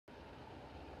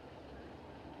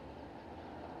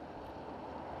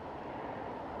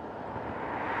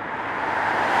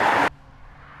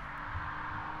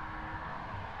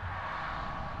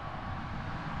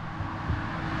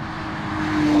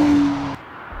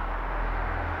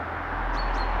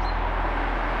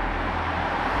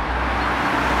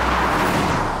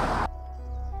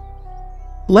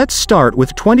Let's start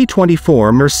with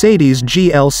 2024 Mercedes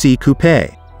GLC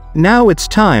Coupe. Now it's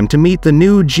time to meet the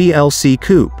new GLC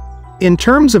Coupe. In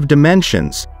terms of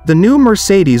dimensions, the new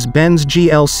Mercedes-Benz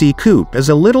GLC Coupe is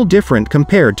a little different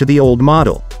compared to the old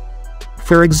model.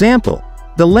 For example,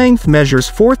 the length measures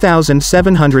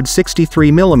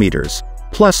 4,763 mm,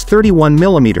 plus 31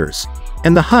 mm,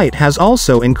 and the height has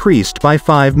also increased by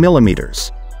 5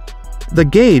 mm. The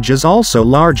gauge is also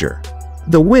larger.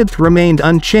 The width remained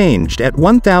unchanged at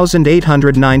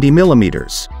 1,890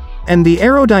 mm, and the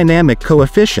aerodynamic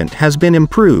coefficient has been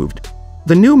improved.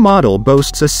 The new model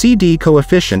boasts a CD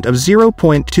coefficient of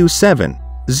 0.27,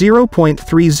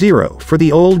 0.30 for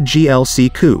the old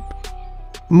GLC Coupe.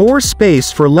 More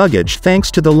space for luggage. Thanks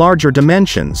to the larger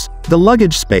dimensions, the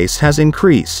luggage space has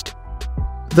increased.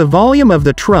 The volume of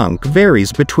the trunk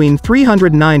varies between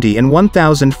 390 and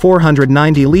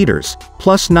 1,490 liters,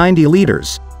 plus 90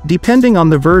 liters, depending on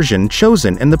the version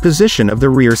chosen and the position of the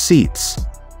rear seats.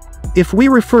 If we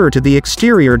refer to the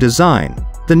exterior design,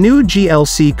 the new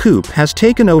GLC Coupe has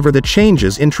taken over the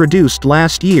changes introduced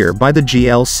last year by the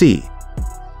GLC.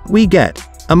 We get,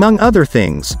 among other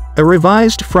things, a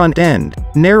revised front end,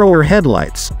 narrower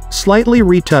headlights, slightly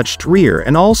retouched rear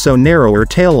and also narrower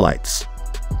taillights.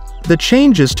 The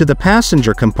changes to the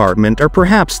passenger compartment are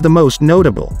perhaps the most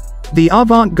notable. The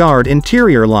avant-garde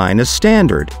interior line is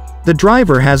standard. The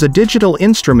driver has a digital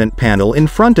instrument panel in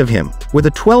front of him, with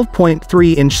a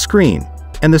 12.3-inch screen,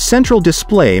 and the central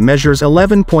display measures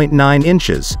 11.9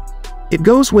 inches. It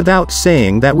goes without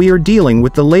saying that we are dealing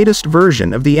with the latest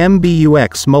version of the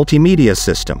MBUX multimedia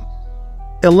system.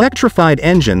 Electrified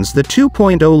engines. The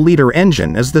 2.0-liter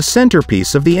engine is the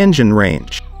centerpiece of the engine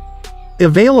range.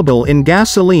 Available in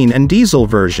gasoline and diesel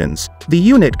versions, the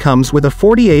unit comes with a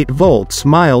 48 volts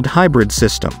mild hybrid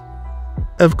system.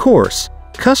 Of course,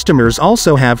 customers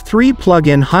also have 3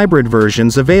 plug-in hybrid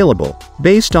versions available,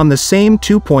 based on the same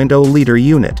 2.0-liter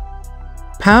unit.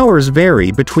 Powers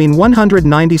vary between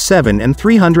 197 and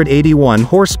 381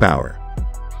 horsepower.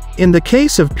 In the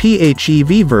case of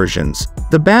PHEV versions,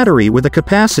 the battery with a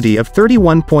capacity of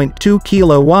 31.2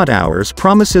 kWh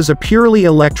promises a purely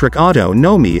electric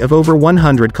autonomy of over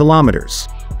 100 km.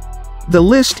 The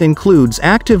list includes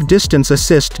active distance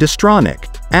assist Distronic,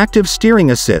 active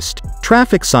steering assist,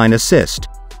 traffic sign assist,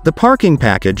 the parking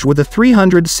package with a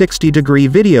 360-degree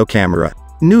video camera,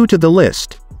 new to the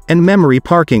list, and memory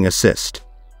parking assist.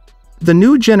 The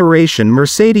new generation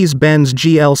Mercedes-Benz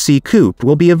GLC Coupe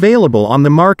will be available on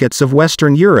the markets of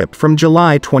Western Europe from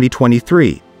July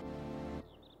 2023.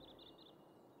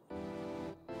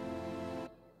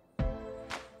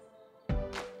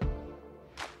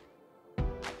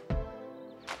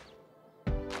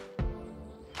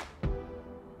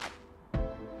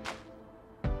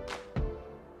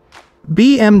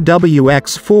 BMW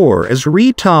X4 is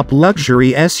top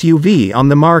luxury SUV on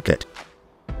the market.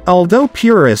 Although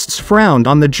purists frowned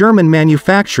on the German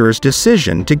manufacturer's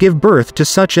decision to give birth to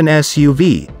such an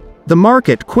SUV, the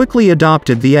market quickly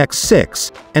adopted the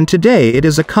X6, and today it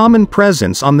is a common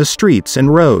presence on the streets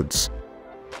and roads.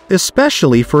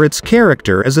 Especially for its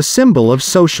character as a symbol of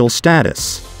social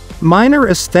status. Minor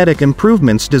aesthetic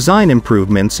improvements. Design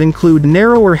improvements include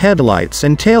narrower headlights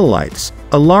and taillights,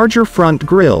 a larger front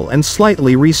grille and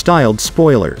slightly restyled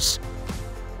spoilers.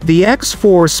 The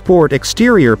X4 Sport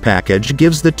exterior package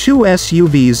gives the two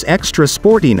SUVs extra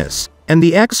sportiness, and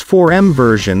the X4M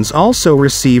versions also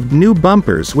received new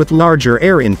bumpers with larger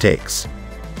air intakes.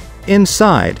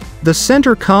 Inside, the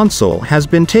center console has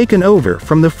been taken over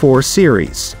from the 4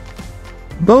 Series.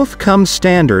 Both come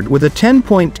standard with a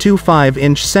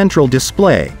 10.25-inch central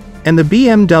display, and the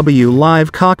BMW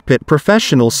Live Cockpit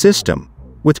Professional system,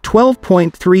 with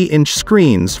 12.3-inch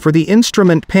screens for the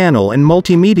instrument panel and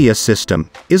multimedia system,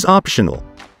 is optional.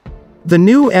 The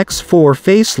new X4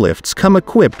 facelifts come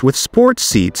equipped with sports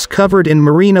seats covered in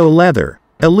merino leather,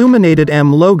 illuminated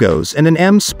M logos and an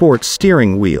M Sports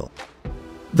steering wheel.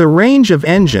 The range of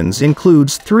engines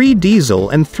includes 3 diesel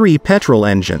and 3 petrol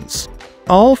engines.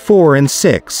 All 4 and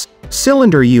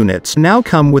 6-cylinder units now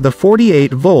come with a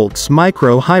 48 volts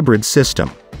micro hybrid system.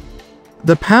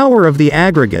 The power of the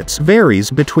aggregates varies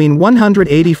between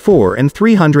 184 and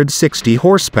 360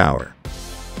 horsepower.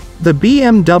 The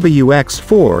BMW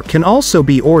X4 can also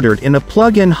be ordered in a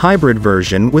plug-in hybrid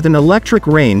version with an electric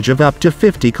range of up to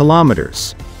 50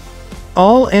 kilometers.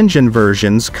 All engine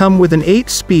versions come with an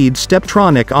 8-speed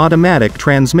Steptronic automatic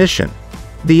transmission.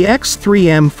 The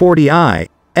X3 M40i,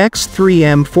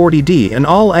 X3 M40d and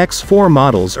all X4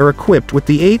 models are equipped with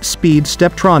the 8-speed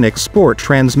Steptronic Sport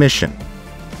transmission.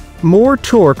 More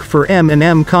torque for M and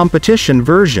M competition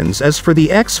versions as for the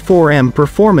X4M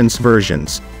performance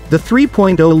versions. the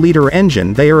 3.0-liter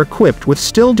engine they are equipped with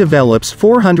still develops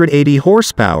 480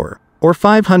 horsepower, or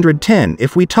 510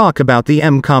 if we talk about the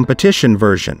M competition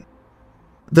version.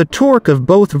 The torque of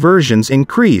both versions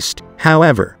increased,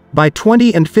 however, by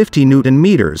 20 and 50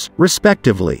 Nm,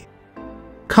 respectively.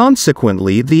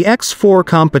 Consequently, the X4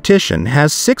 competition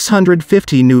has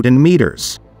 650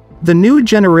 Nm. The new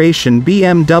generation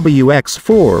BMW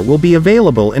X4 will be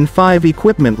available in 5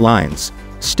 equipment lines: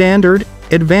 Standard,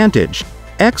 Advantage,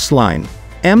 X-Line,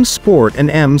 M Sport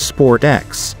and M Sport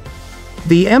X.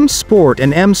 The M Sport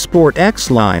and M Sport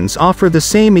X lines offer the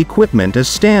same equipment as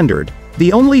Standard,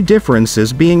 the only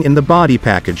differences being in the body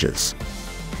packages.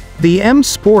 The M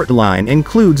Sport line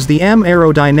includes the M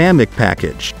aerodynamic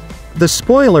package. The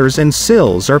spoilers and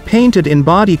sills are painted in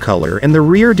body color and the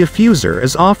rear diffuser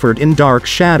is offered in dark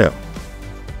shadow.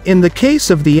 In the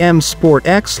case of the M Sport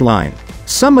X line,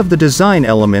 some of the design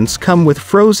elements come with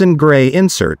frozen gray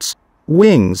inserts,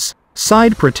 wings,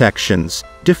 side protections,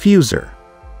 diffuser.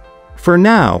 For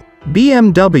now,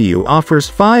 BMW offers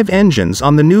 5 engines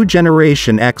on the new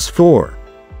generation X4.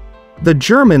 The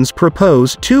Germans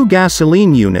propose 2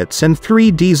 gasoline units and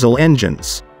 3 diesel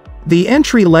engines. The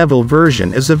entry-level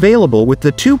version is available with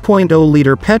the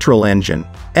 2.0-liter petrol engine,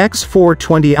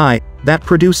 X420i, that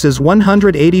produces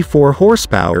 184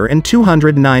 horsepower and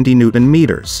 290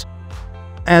 Nm.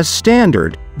 As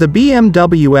standard, the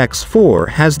BMW X4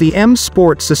 has the M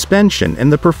Sport suspension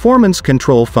and the performance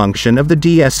control function of the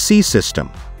DSC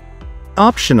system.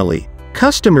 Optionally,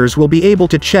 customers will be able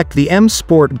to check the M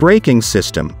Sport braking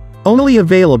system, only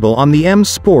available on the M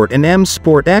Sport and M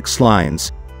Sport X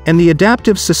lines, and the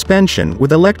adaptive suspension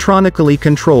with electronically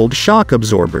controlled shock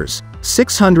absorbers,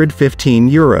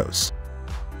 €615.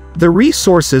 The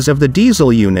resources of the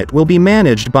diesel unit will be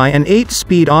managed by an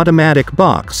 8-speed automatic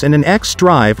box and an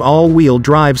X-Drive all-wheel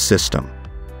drive system.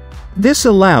 This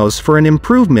allows for an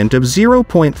improvement of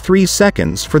 0.3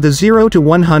 seconds for the 0 to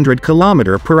 100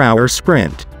 km/h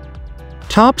sprint.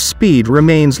 Top speed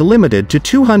remains limited to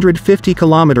 250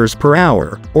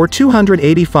 km/h, or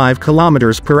 285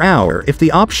 km/h if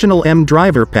the optional M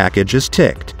driver package is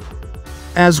ticked.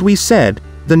 As we said,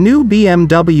 the new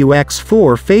BMW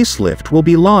X4 facelift will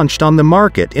be launched on the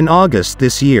market in August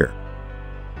this year.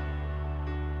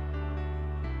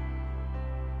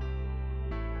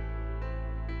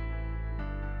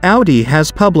 Audi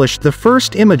has published the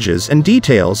first images and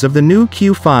details of the new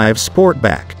Q5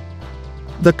 Sportback.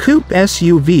 The Coupe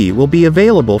SUV will be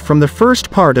available from the first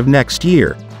part of next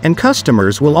year, and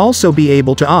customers will also be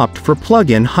able to opt for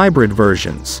plug-in hybrid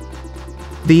versions.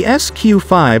 The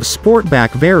Q5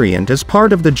 Sportback variant is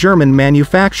part of the German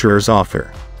manufacturer's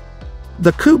offer.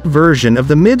 The coupe version of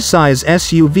the mid-size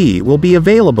SUV will be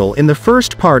available in the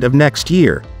first part of next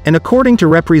year, and according to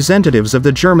representatives of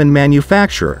the German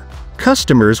manufacturer,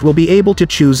 customers will be able to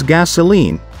choose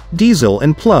gasoline, diesel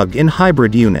and plug-in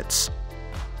hybrid units.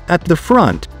 At the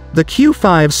front, the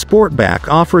Q5 Sportback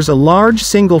offers a large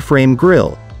single-frame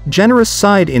grille, generous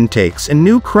side intakes and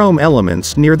new chrome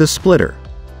elements near the splitter.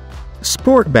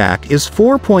 Sportback is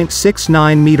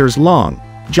 4.69 meters long,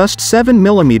 just 7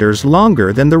 millimeters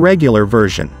longer than the regular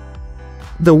version.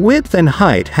 The width and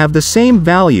height have the same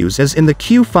values as in the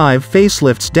Q5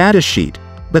 facelift's datasheet,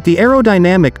 but the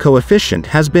aerodynamic coefficient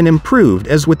has been improved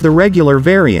as with the regular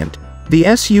variant. The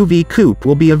SUV coupe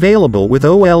will be available with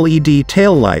OLED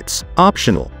taillights,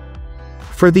 optional.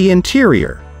 For the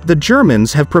interior, the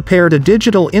Germans have prepared a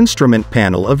digital instrument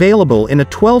panel available in a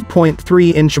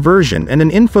 12.3-inch version and an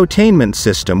infotainment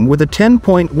system with a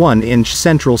 10.1-inch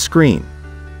central screen.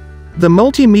 The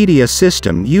multimedia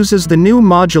system uses the new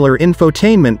modular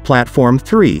infotainment platform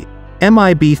 3,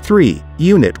 MIB3,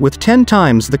 unit with 10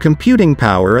 times the computing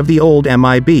power of the old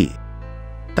MIB.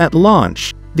 At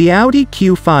launch, the Audi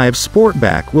Q5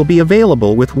 Sportback will be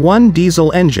available with 1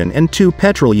 diesel engine and 2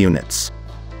 petrol units.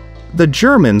 The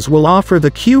Germans will offer the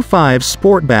Q5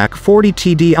 Sportback 40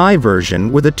 TDI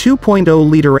version with a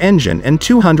 2.0-liter engine and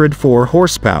 204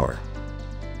 horsepower.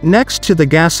 Next to the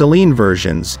gasoline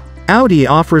versions, Audi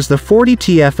offers the 40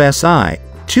 TFSI,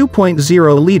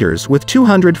 2.0 liters with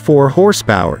 204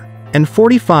 horsepower, and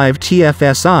 45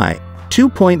 TFSI,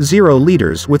 2.0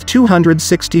 liters with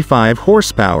 265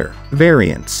 horsepower,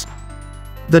 variants.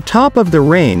 The top of the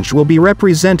range will be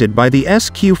represented by the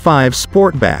Q5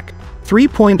 Sportback,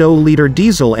 3.0-liter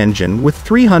diesel engine with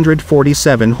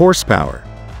 347 horsepower.